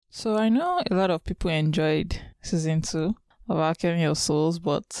So I know a lot of people enjoyed season 2 of Alchemy of Souls,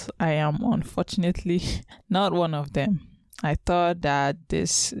 but I am unfortunately not one of them. I thought that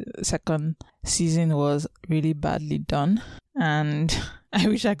this second season was really badly done, and I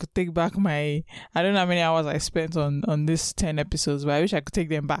wish I could take back I don't know how many hours I spent on these 10 episodes, but I wish I could take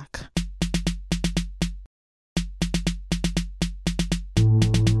them back.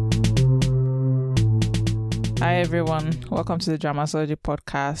 Hi everyone, welcome to the Dramasology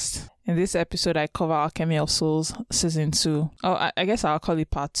podcast. In this episode, I cover Alchemy of Souls season 2. I guess I'll call it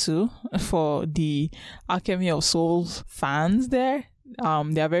part 2 for the Alchemy of Souls fans there.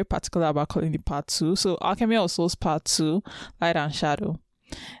 They are very particular about calling it part 2. So Alchemy of Souls part 2, Light and Shadow.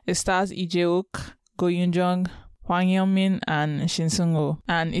 It stars Lee Jae-wook, Go Yoon-jung, Hwang Yeon-min, and Shin Seung-ho.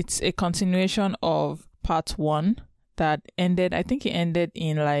 And it's a continuation of part 1 that ended, I think it ended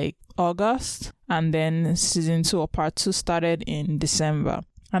in like August, and then season 2 or part 2 started in December.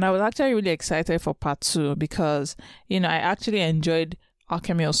 And I was actually really excited for part 2 because, I actually enjoyed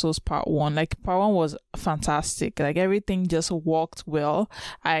Alchemy of Souls part 1. Like, part 1 was fantastic. Like, everything just worked well.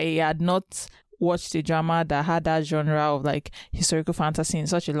 I had not watched a drama that had that genre of like historical fantasy in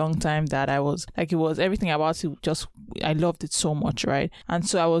such a long time that I was like, it was everything about it, I loved it so much, right? And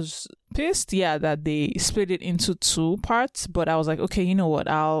so I was pissed, that they split it into 2 parts, but I was like, okay, you know what,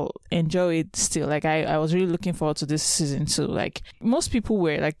 I'll enjoy it still. Like, I was really looking forward to this season 2. Like, most people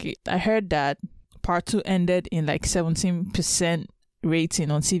were like, I heard that part 2 ended in like 17% rating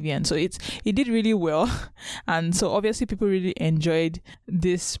on TVN, so it did really well, and so obviously people really enjoyed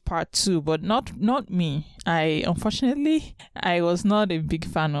this part 2, but not me. Unfortunately I was not a big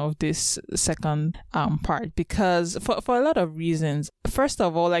fan of this second part because for a lot of reasons. First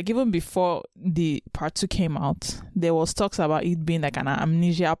of all, like, even before the part 2 came out, there was talks about it being like an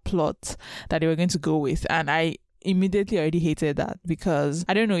amnesia plot that they were going to go with, and I immediately already hated that because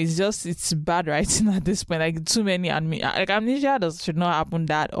I don't know, it's bad writing at this point. Like, too many amnesia should not happen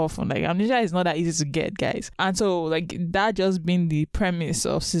that often. Like, amnesia is not that easy to get, guys. And so, like, that just being the premise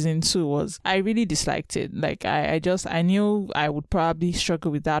of season 2 was, I really disliked it. Like, I knew I would probably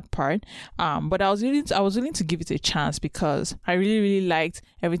struggle with that part, but I was willing to give it a chance because I really, really liked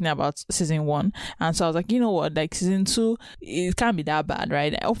everything about season 1. And so I was like, you know what, like, season 2, it can't be that bad,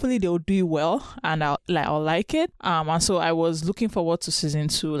 right? Hopefully they'll do it well and I'll like it. And so I was looking forward to season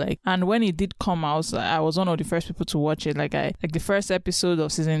 2, like, and when it did come out, I was one of the first people to watch it. Like, the first episode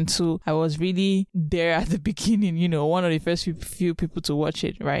of season 2, I was really there at the beginning, one of the first few people to watch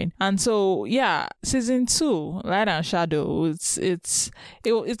it, right? And so, season 2, Light and Shadow, it's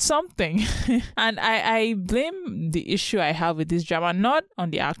something. And I blame the issue I have with this drama not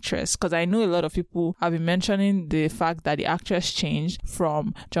on the actress, because I know a lot of people have been mentioning the fact that the actress changed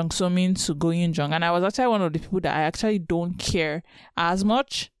from Jung So-min to Go Yoon-jung, and I was actually one of the people that I actually don't care as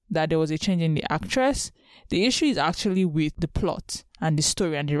much that there was a change in the actress. The issue is actually with the plot and the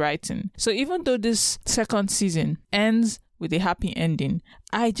story and the writing. So even though this second season ends with a happy ending,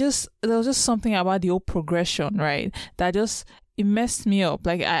 there was just something about the whole progression, right, that it messed me up.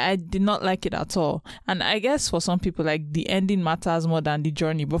 Like, I did not like it at all. And I guess for some people, like, the ending matters more than the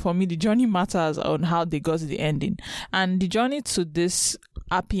journey. But for me, the journey matters on how they got to the ending. And the journey to this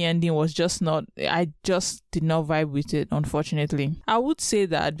happy ending was I just did not vibe with it, unfortunately. I would say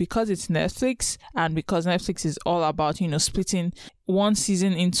that because it's Netflix, and because Netflix is all about, splitting one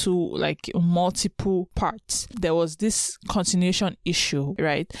season into like multiple parts, there was this continuation issue,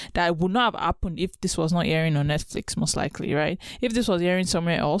 right, that would not have happened if this was not airing on Netflix, most likely, right? If this was airing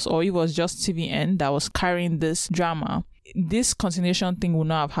somewhere else, or it was just TVN that was carrying this drama, this continuation thing would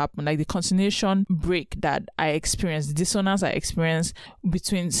not have happened. Like, the continuation break that I experienced, the dissonance I experienced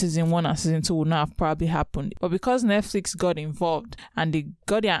between season 1 and season 2 would not have probably happened. But because Netflix got involved and they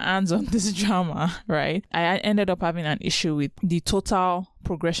got their hands on this drama, right, I ended up having an issue with the total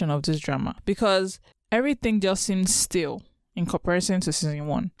progression of this drama because everything just seems still in comparison to season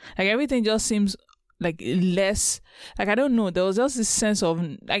 1. Like, everything just seems like less, like, I don't know, there was just this sense of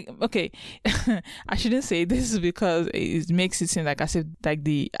like, okay, I shouldn't say this because it makes it seem like as if like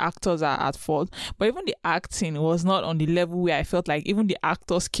the actors are at fault, but even the acting was not on the level where I felt like even the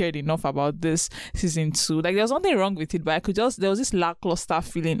actors cared enough about this season 2. Like, there was nothing wrong with it, but there was this lackluster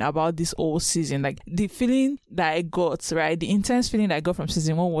feeling about this whole season. Like, the feeling that I got, right, the intense feeling that I got from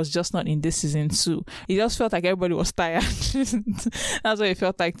season 1 was just not in this season 2. It just felt like everybody was tired. That's what it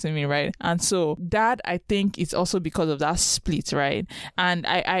felt like to me, right? And so that, I think, it's also because of that split, right? And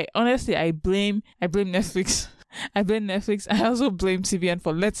I honestly, I blame Netflix. I blame Netflix. I also blame TVN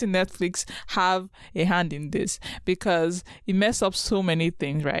for letting Netflix have a hand in this because it messed up so many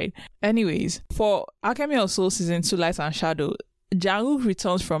things, right? Anyways, for Alchemy of Souls season 2, Light and Shadow, Jang-wook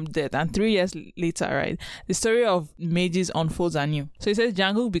returns from death, and 3 years later, right, the story of mages unfolds anew. So it says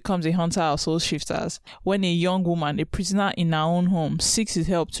Jang-wook becomes a hunter of soul shifters when a young woman, a prisoner in her own home, seeks his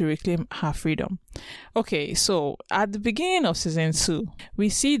help to reclaim her freedom. Okay, so at the beginning of season 2, we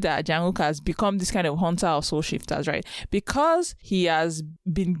see that Jang-wook has become this kind of hunter of soul shifters, right? Because he has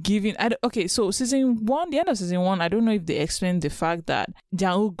been given... so season 1, the end of season 1, I don't know if they explained the fact that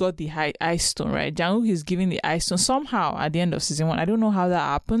Jang-wook got the ice stone, right? Jang-wook is given the ice stone somehow at the end of season 1. I don't know how that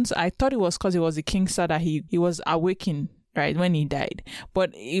happens. I thought it was because it was the King Star that he was awakened, right, when he died,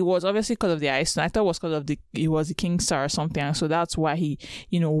 but it was obviously because of the ice stone. I thought it was because of it was the King Star or something, and so that's why he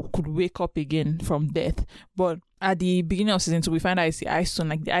could wake up again from death. But at the beginning of season 2, we find out it's the ice stone,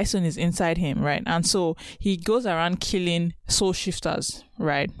 like the ice stone is inside him, right? And so he goes around killing soul shifters,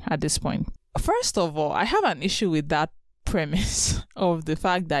 right, at this point. First of all, I have an issue with that premise of the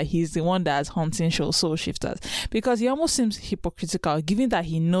fact that he's the one that's hunting soul shifters, because he almost seems hypocritical given that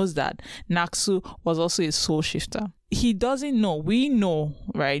he knows that Naksu was also a soul shifter. He doesn't know. We know,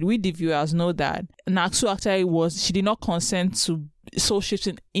 right? We the viewers know that Naksu actually she did not consent to soul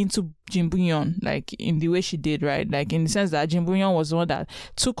shifting into Jin Boo-yeon, like in the way she did, right? Like in the sense that Jin Boo-yeon was the one that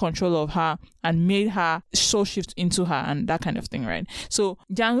took control of her and made her soul shift into her and that kind of thing, right? So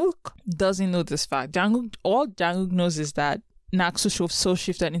Jang-wook doesn't know this fact. All Jang-wook knows is that Naksu soul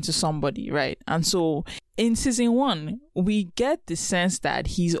shifted into somebody, right? And so in season 1, we get the sense that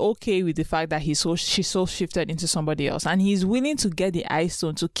he's okay with the fact that she soul shifted into somebody else, and he's willing to get the ice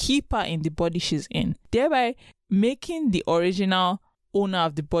stone to keep her in the body she's in, thereby making the original owner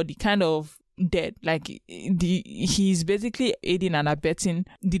of the body kind of dead. Like he's basically aiding and abetting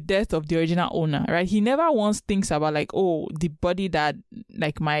the death of the original owner, right? He never once thinks about like, oh, the body that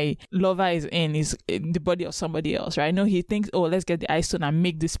like my lover is in is the body of somebody else, right? No, he thinks, oh, let's get the ice stone and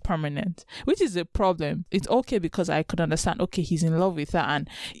make this permanent, which is a problem. It's okay because I could understand, okay, he's in love with her and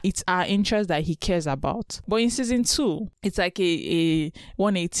it's our interest that he cares about. But in season 2, it's like a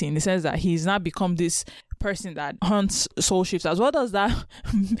 180 in the sense that he's now become this person that hunts soul shifters. What does that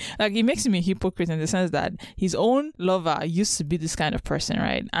like? It makes him a hypocrite in the sense that his own lover used to be this kind of person,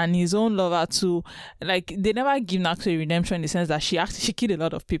 right? And his own lover too, like they never give Naksu a redemption in the sense that she killed a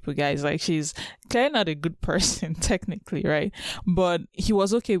lot of people, guys. Like she's clearly not a good person technically, right? But he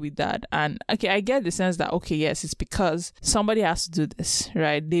was okay with that. And okay, I get the sense that okay, yes, it's because somebody has to do this,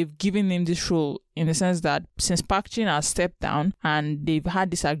 right? They've given him this role in the sense that since Park Jin has stepped down and they've had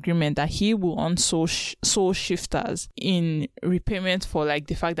this agreement that he will own soul shifters in repayment for like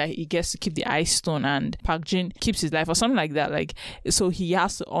the fact that he gets to keep the ice stone and Park Jin keeps his life or something like that, like so he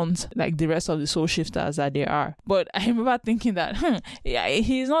has to own like the rest of the soul shifters that there are. But I remember thinking that yeah,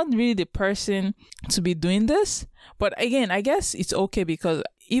 he's not really the person to be doing this. But again, I guess it's okay because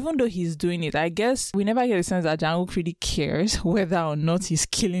even though he's doing it, I guess we never get a sense that Jang-wook really cares whether or not he's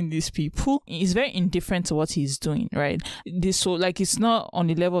killing these people. He's very indifferent to what he's doing, right? So like it's not on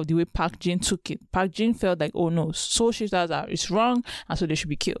the level of the way Park Jin took it. Park Jin felt like, oh no, soul shifters it's wrong and so they should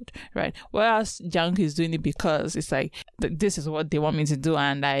be killed, right? Whereas Jang-wook is doing it because it's like this is what they want me to do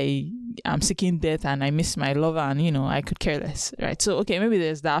and I'm seeking death and I miss my lover and I could care less, right? So okay, maybe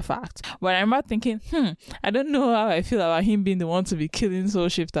there's that fact. But I'm not thinking, I don't know how I feel about him being the one to be killing soul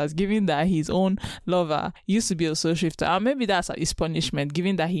shifters, given that his own lover used to be a soul shifter. And maybe that's his punishment,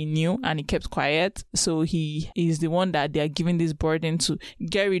 given that he knew and he kept quiet. So he is the one that they are giving this burden to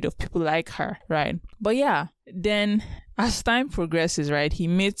get rid of people like her, right? But yeah, then as time progresses, right, he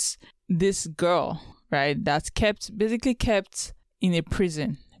meets this girl, right, that's basically kept in a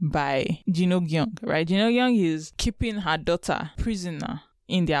prison by Jin Ok-young, right? Jin Ok-young is keeping her daughter prisoner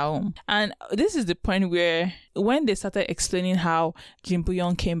in their home. And this is the point where when they started explaining how Jin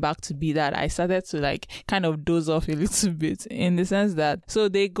Boo-yeon came back to be, that I started to like kind of doze off a little bit, in the sense that so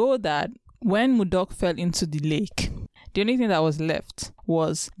they go that when Mudok fell into the lake, the only thing that was left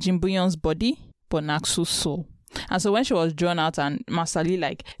was Jin Boo-yeon's body but Naksu's soul. And so when she was drawn out and Master Lee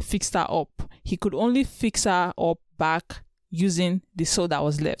like fixed her up, he could only fix her up back using the soul that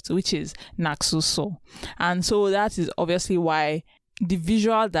was left, which is Naksu's soul. And so that is obviously why the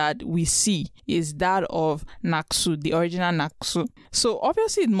visual that we see is that of Naksu, the original Naksu. So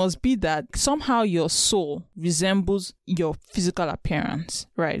obviously it must be that somehow your soul resembles your physical appearance,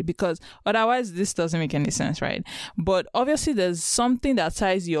 right? Because otherwise this doesn't make any sense, right? But obviously there's something that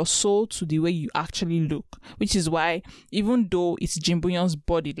ties your soul to the way you actually look, which is why even though it's Jin Boo-yeon's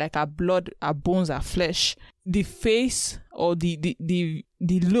body, like our blood, our bones, our flesh, the face or the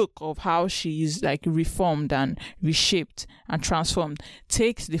look of how she is like reformed and reshaped and transformed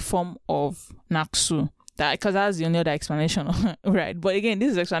takes the form of Naksu. That because that's the only other explanation, right? But again,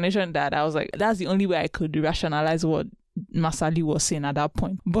 this is explanation that I was like, that's the only way I could rationalize what Masali was saying at that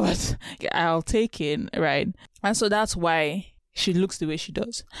point, but I'll take it, right? And so that's why she looks the way she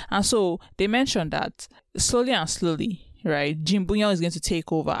does. And so they mentioned that slowly and slowly, right, Jin Bunyon is going to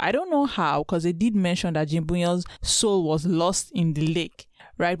take over. I don't know how, because they did mention that Jin Bunyon's soul was lost in the lake,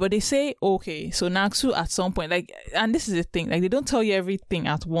 right? But they say, okay, so Naksu at some point, like, and this is the thing, like, they don't tell you everything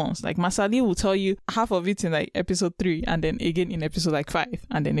at once. Like, Masali will tell you half of it in like episode 3, and then again in episode like 5,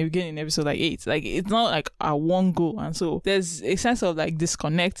 and then again in episode like 8. Like, it's not like a one go. And so there's a sense of like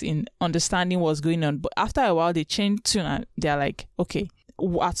disconnect in understanding what's going on. But after a while, they change tune and they're like, okay,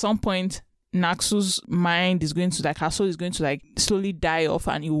 at some point, Naksu's mind is going to, like, her soul is going to like slowly die off,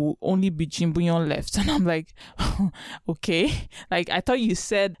 and it will only be Jin Bunyon left. And I'm like, okay, like, I thought you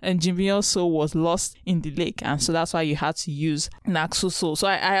said Jin Bunyon's soul was lost in the lake, and so that's why you had to use Naksu's soul. So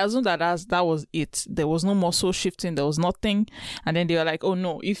I assumed that that was it. There was no more soul shifting. There was nothing. And then they were like, oh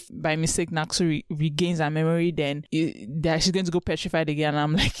no, if by mistake Naksu regains her memory, then she's going to go petrified again. And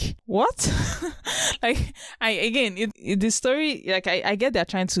I'm like, what? Like, the story, like, I get they're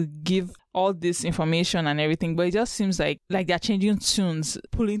trying to give all this information and everything, but it just seems like they're changing tunes,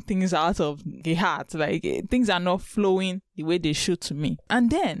 pulling things out of the heart. Like, things are not flowing the way they should to me. And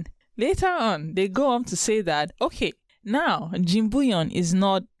then later on, they go on to say that, okay, now Jin Bunyon is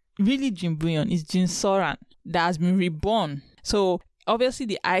not really Jin Bunyon, it's Jin Soran that has been reborn. So obviously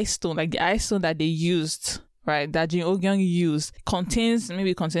the ice stone that they used, right, that Jin Ogyeong used, contains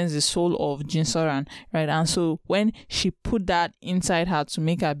the soul of Jin Soran, right? And so when she put that inside her to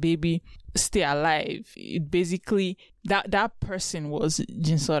make her baby stay alive, it basically, that person was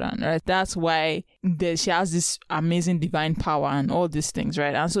Jin Soran, right? That's why she has this amazing divine power and all these things,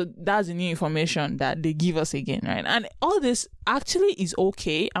 right? And so that's the new information that they give us again, right? And all this actually is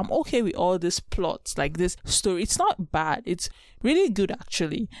okay. I'm okay with all these plots, like this story. It's not bad. It's really good,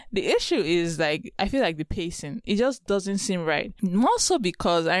 actually. The issue is, like, I feel like the pacing, it just doesn't seem right. More so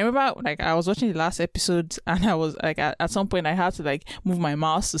because I remember, like, I was watching the last episode, and I was like, at some point I had to like move my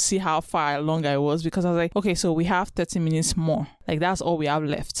mouse to see how far along I was, because I was like, okay, so we have 30 minutes more. Like, that's all we have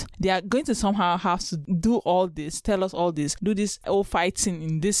left. They are going to somehow have to do all this, tell us all this, do this whole fighting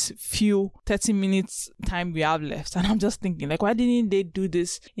in this few 30 minutes time we have left. And I'm just thinking, like, why didn't they do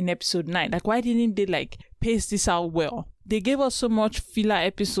this in episode 9? Like, why didn't they like pace this out well? They gave us so much filler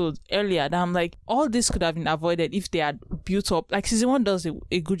episodes earlier that I'm like, all this could have been avoided if they had built up. Like, season 1 does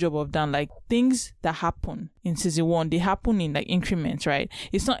a good job of that. Like, things that happen in season 1, they happen in like increments, right?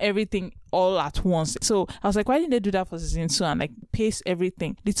 It's not everything all at once. So I was like, why didn't they do that for season 2 and like pace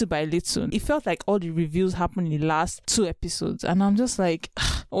everything little by little? It felt like all the reviews happened in the last 2 episodes, and I'm just like,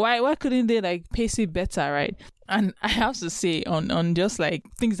 why couldn't they like pace it better, right? And I have to say, on just like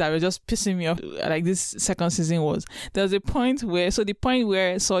things that were just pissing me off, like this second season, was there was a point where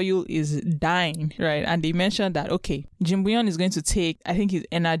Soyul is dying, right? And they mentioned that, okay, Jin Bunyon is going to take, I think, his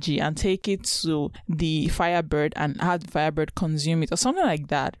energy and take it to the Firebird and have the Firebird consume it or something like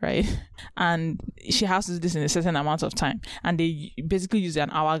that, right? And she has to do this in a certain amount of time. And they basically use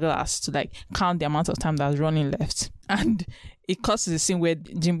an hourglass to like count the amount of time that's running left. And it cuts to the scene where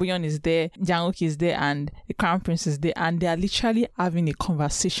Jin Bunyon is there, Jang-wook is there, and the Crown Prince is there, and they are literally having a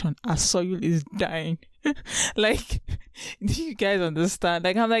conversation as Soyul is dying. Like, do you guys understand?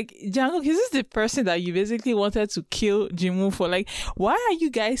 Like, I'm like, Jang-wook, is this the person that you basically wanted to kill Jinwoo for? Like, why are you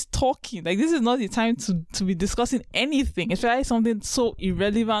guys talking? Like, this is not the time to be discussing anything, especially something so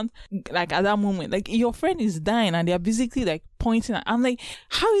irrelevant, like, at that moment. Like, your friend is dying, and they're basically, like, pointing at, I'm like,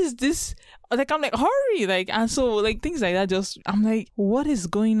 how is this? Like, I'm like, hurry! Like, and so, like, things like that just, I'm like, what is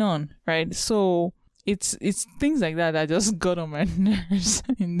going on? Right? So, it's things like that just got on my nerves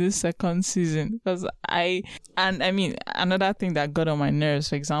in this second season. Because another thing that got on my nerves,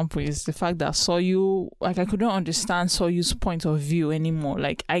 for example, is the fact that Soyu, like, I couldn't understand Soyu's point of view anymore.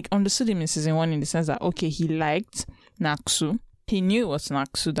 Like, I understood him in season 1 in the sense that, okay, he liked Naksu. He knew it was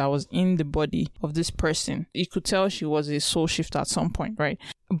Naksu that was in the body of this person. You could tell she was a soul shifter at some point, right?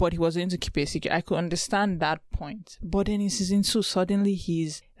 But he was going to keep it a secret. I could understand that point. But then in season 2, suddenly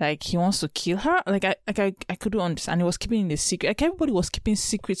he's like, he wants to kill her. Like, I couldn't understand. He was keeping it a secret. Like, everybody was keeping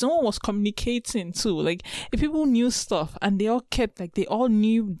secrets. Someone was communicating too. Like, if people knew stuff and they all kept, like, they all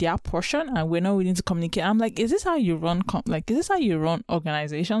knew their portion and we're not willing to communicate. I'm like, is this how you run, is this how you run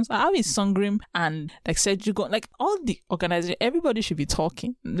organizations? I have Sungrim and, like, Sejugo, like, all the organization, everybody should be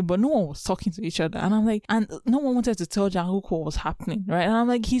talking. But no one was talking to each other. And I'm like, and no one wanted to tell Jang-wook what was happening, right? And I'm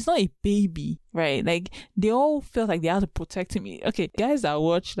like, he's not a baby. right? Like, they all felt like they had to protect him. Okay, guys that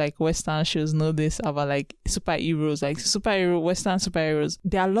watch like Western shows know this about like superheroes, like Western superheroes.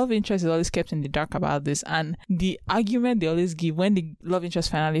 Their love interest is always kept in the dark about this, and the argument they always give when the love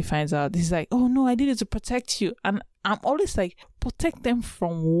interest finally finds out, is like, oh no, I did it to protect you. And I'm always like, protect them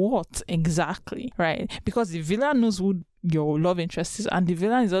from what exactly, right? Because the villain knows who your love interest is, and the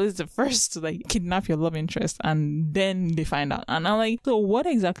villain is always the first to like kidnap your love interest, and then they find out. And I'm like, so what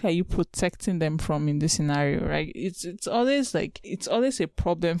exactly are you protecting them from in this scenario, right? It's always a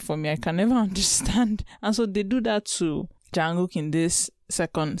problem for me. I can never understand. And so they do that to Jungkook in this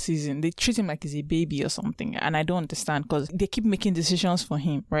second season. They treat him like he's a baby or something, and I don't understand, because they keep making decisions for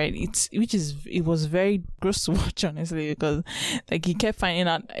him, right? It was very gross to watch, honestly, because like he kept finding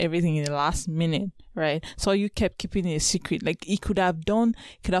out everything in the last minute, right? So you kept keeping it a secret. Like, he could have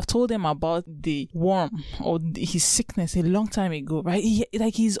told them about the worm or his sickness a long time ago, right?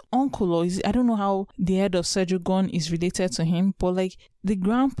 Like his uncle, or I don't know how the head of Sejugon is related to him, but like the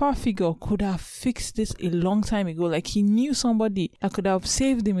grandpa figure could have fixed this a long time ago. Like, he knew somebody that could have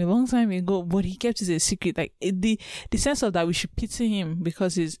saved him a long time ago, but he kept it a secret. Like, the sense of that we should pity him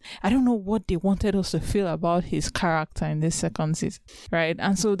because I don't know what they wanted us to feel about his character in this second season, right?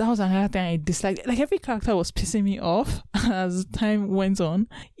 And so that was another thing I disliked. Like, every character was pissing me off as time went on.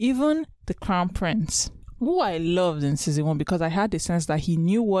 Even the Crown Prince, who I loved in season 1, because I had the sense that he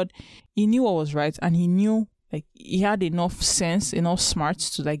knew what was right, and he knew, like, he had enough sense, enough smarts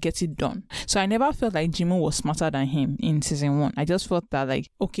to like get it done. So I never felt like Jimu was smarter than him in season 1. I just felt that, like,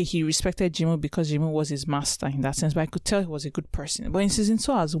 okay, he respected Jimu because Jimu was his master in that sense, but I could tell he was a good person. But in season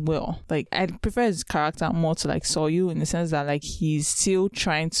 2 as well, like, I prefer his character more to like Soyu, in the sense that like he's still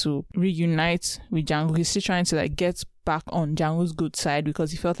trying to reunite with Jungkook. He's still trying to like get back on Jungkook's good side because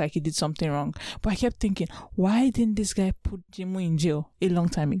he felt like he did something wrong. But I kept thinking, why didn't this guy put Jimu in jail a long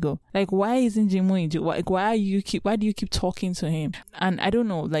time ago? Like, why isn't Jimu in jail? Like, why do you keep talking to him? And I don't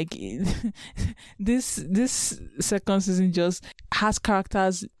know, like, this second season just has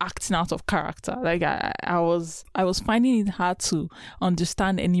characters acting out of character. Like, I was finding it hard to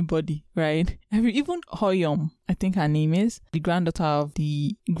understand anybody, right? Even Hoyeom, I think her name is, the granddaughter of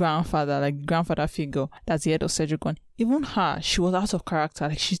the grandfather, like grandfather figure that's the head of Sejugon. Even her, she was out of character.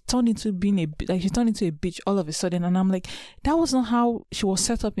 Like, she turned into a bitch all of a sudden, and I'm like, that was not how she was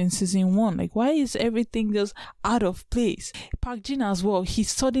set up in season 1. Like, why is everything just out of place? Park Jin as well, he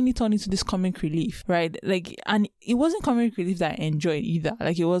suddenly turned into this comic relief, right? Like, and it wasn't comic relief that I enjoyed either.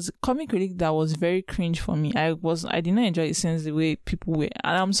 Like, it was comic relief that was very cringe for me. I did not enjoy it since the way people were,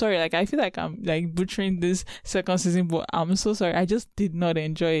 and I'm sorry, like, I feel like I'm like butchering this second season, but I'm so sorry. I just did not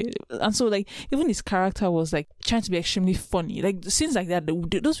enjoy it. And so, like, even his character was like trying to be extremely funny. Like, scenes like that,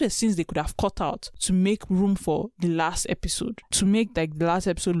 those were scenes they could have cut out to make room for the last episode, to make like the last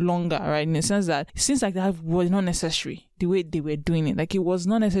episode longer, right? In the sense that scenes like that were not necessary the way they were doing it. Like, it was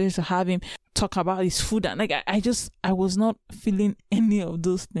not necessary to have him talk about his food, and like I was not feeling any of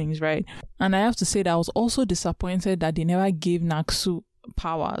those things, right? And I have to say that I was also disappointed that they never gave Naksu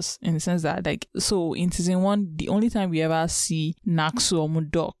powers, in the sense that, like, so in season 1, the only time we ever see Naksu or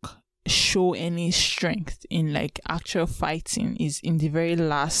Mudok show any strength in like actual fighting is in the very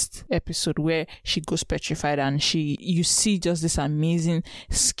last episode, where she goes petrified and you see just this amazing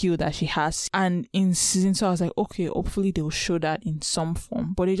skill that she has. And in season 2, I was like, okay, hopefully they'll show that in some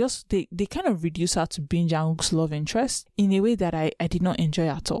form, but they kind of reduce her to being Jungkook's love interest in a way that I did not enjoy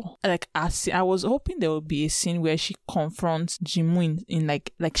at all. Like, I was hoping there would be a scene where she confronts Jimu in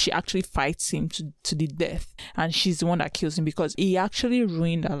like she actually fights him to the death, and she's the one that kills him, because he actually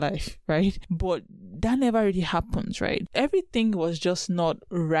ruined her life, right? But that never really happens, right? Everything was just not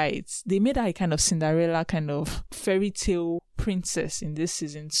right. They made her a kind of Cinderella, kind of fairy tale princess in this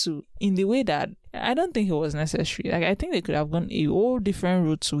season 2, in the way that I don't think it was necessary. Like, I think they could have gone a whole different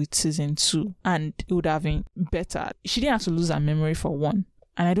route with season 2, and it would have been better. She didn't have to lose her memory, for one,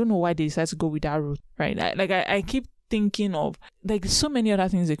 and I don't know why they decided to go with that route, right? I keep thinking of like so many other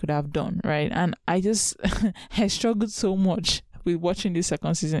things they could have done, right? And I just I struggled so much with watching this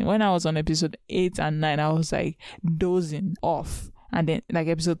second season. When I was on episode 8 and 9, I was like dozing off. And then like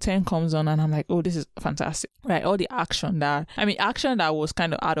episode 10 comes on and I'm like, oh, this is fantastic, right? All the action that was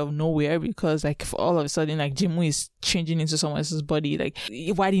kind of out of nowhere, because like for all of a sudden, like Jimu is changing into someone else's body. Like,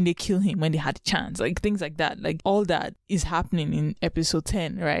 why didn't they kill him when they had a chance? Like, things like that. Like, all that is happening in episode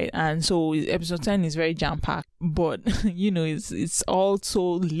 10, right? And so episode 10 is very jam-packed, but you know, it's all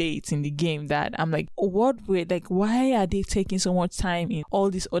so late in the game that I'm like, why are they taking so much time in all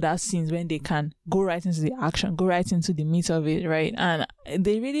these other scenes when they can go right into the action, go right into the meat of it, right? and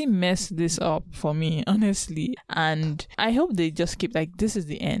they really messed this up for me, honestly. And I hope they just keep like, this is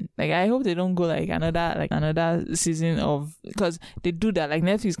the end. Like, I hope they don't go like another season of, because they do that. Like,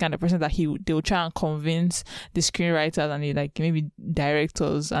 Netflix kind of person that they'll try and convince the screenwriters and the, like, maybe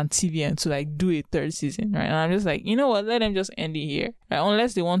directors and TVN to like do a third season, right? And I'm just like, you know what, let them just end it here, right?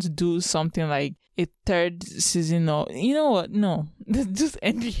 Unless they want to do something like a third season, or you know what, no, just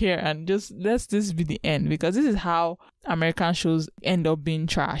end it here and just let this be the end, because this is how American shows end up being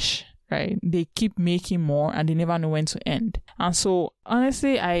trash, right? They keep making more and they never know when to end. And so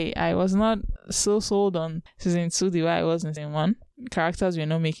honestly, I was not so sold on season 2 the way I was in season 1. Characters were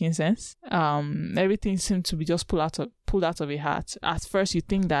not making sense. Everything seemed to be just pulled out of a hat. At first you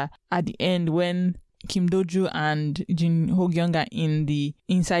think that at the end, when Kim Do-joo and Jin Ho-kyung are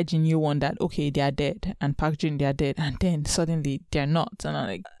inside Jin Yo-won, that okay, they are dead, and Park Jin, they are dead, and then suddenly they're not, and I'm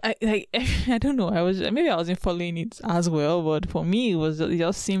like, I don't know, I wasn't following it as well, but for me it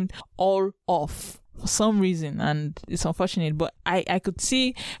just seemed all off for some reason, and it's unfortunate. But I could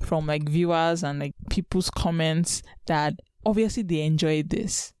see from like viewers and like people's comments that obviously they enjoyed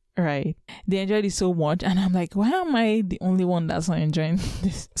this. Right, they enjoyed it so much, and I'm like, why am I the only one that's not enjoying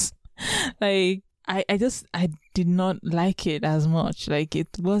this? Like, I did not like it as much. Like, it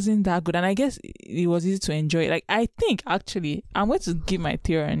wasn't that good, and I guess it was easy to enjoy. Like, I think actually, I'm going to give my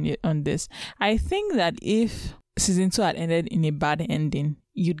theory on this. I think that if season 2 had ended in a bad ending,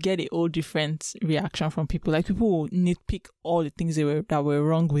 you'd get a whole different reaction from people. Like, people will nitpick all the things that were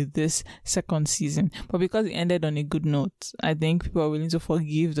wrong with this second season. But because it ended on a good note, I think people are willing to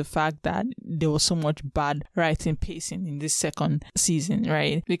forgive the fact that there was so much bad writing pacing in this second season,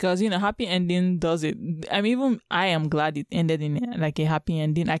 right? Because, you know, happy ending does it. I mean, even I am glad it ended in like a happy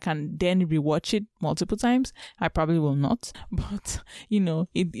ending. I can then rewatch it multiple times. I probably will not. But, you know,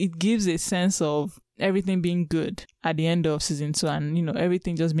 it gives a sense of everything being good at the end of season 2, and you know,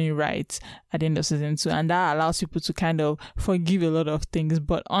 everything just being right at the end of season 2, and that allows people to kind of forgive a lot of things.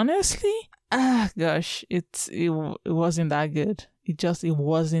 But honestly, it wasn't that good. It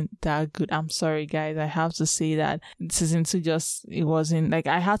wasn't that good. I'm sorry, guys, I have to say that season 2 it wasn't, like,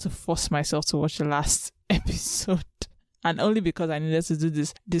 I had to force myself to watch the last episode. And only because I needed to do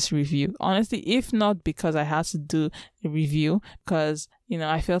this review. Honestly, if not because I had to do a review, because, you know,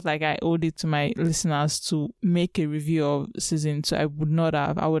 I felt like I owed it to my listeners to make a review of season 2, I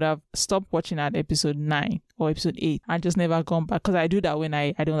would have stopped watching at episode 9 or episode 8 and just never gone back, because I do that when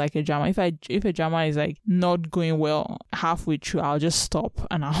I don't like a drama. If a drama is like not going well halfway through, I'll just stop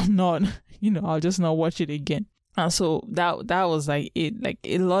and I'll just not watch it again. And so that was like it, like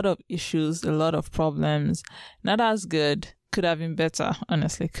a lot of issues, a lot of problems, not as good, could have been better,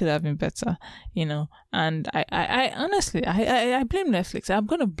 honestly, could have been better, you know. And I honestly, I blame Netflix. I'm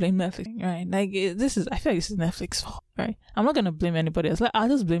going to blame Netflix, right? Like, I feel like this is Netflix's fault, right? I'm not going to blame anybody else. Like, I'll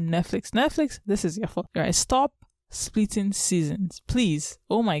just blame Netflix. Netflix, this is your fault, right? Stop splitting seasons, please.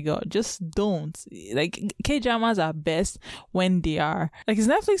 Oh my god, just don't. Like, K-dramas are best when they are like, is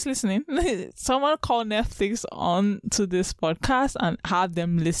Netflix listening? Someone call Netflix on to this podcast and have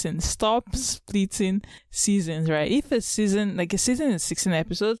them listen. Stop splitting seasons, right? If a season is 16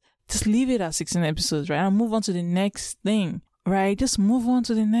 episodes, just leave it at 16 episodes, right? And move on to the next thing, right? Just move on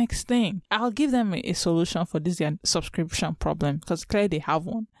to the next thing. I'll give them a solution for this subscription problem, because clearly they have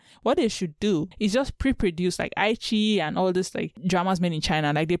one. What they should do is just pre-produce, like Aichi and all this like dramas made in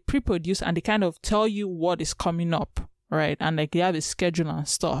China. Like, they pre-produce and they kind of tell you what is coming up, right? And like, they have a schedule and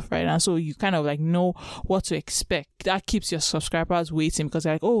stuff, right? And so you kind of like know what to expect. That keeps your subscribers waiting, because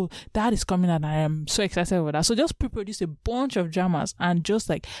they're like, oh, that is coming out and I am so excited about that. So just pre-produce a bunch of dramas and just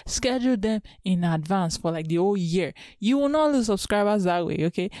like schedule them in advance for like the whole year. You will not lose subscribers that way,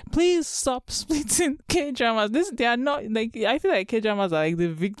 okay? Please stop splitting K-dramas. They are not, like, I feel like K-dramas are like the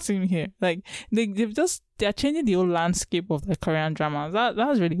victim here. Like, they're changing the whole landscape of the Korean dramas.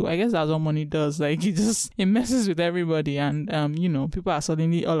 That's really cool. I guess that's what money does. Like, it messes with everybody, and you know, people are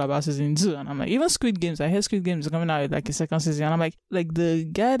suddenly all about season 2. And I'm like, even Squid Games, I heard Squid Games is coming out with like a second season, and I'm like the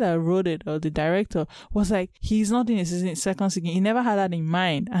guy that wrote it, or the director, was like, he's not in a second season. He never had that in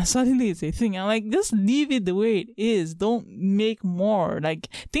mind, and suddenly it's a thing. I'm like, just leave it the way it is. Don't make more. Like,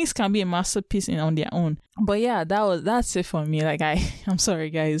 things can be a masterpiece on their own. But yeah, that's it for me. Like, I'm sorry,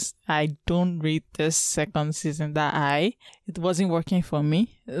 guys, I don't rate this second season that high. It wasn't working for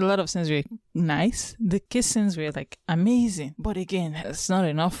me. A lot of scenes were nice. The kiss scenes were like amazing, but again, it's not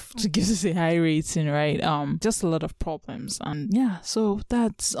enough to give this a high rating, right? Just a lot of problems. And yeah, so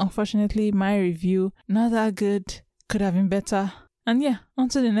that's unfortunately my review. Not that good, could have been better. And yeah, on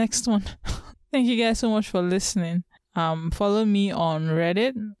to the next one. Thank you guys so much for listening. Follow me on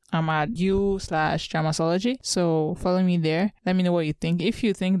Reddit. I'm at u/dramasology. So follow me there. Let me know what you think. If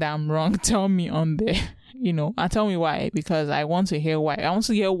you think that I'm wrong, tell me on there. And tell me why, because I want to hear why. I want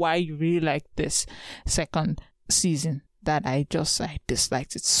to hear why you really like this second season that I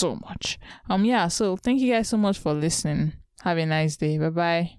disliked it so much. So thank you guys so much for listening. Have a nice day. Bye bye.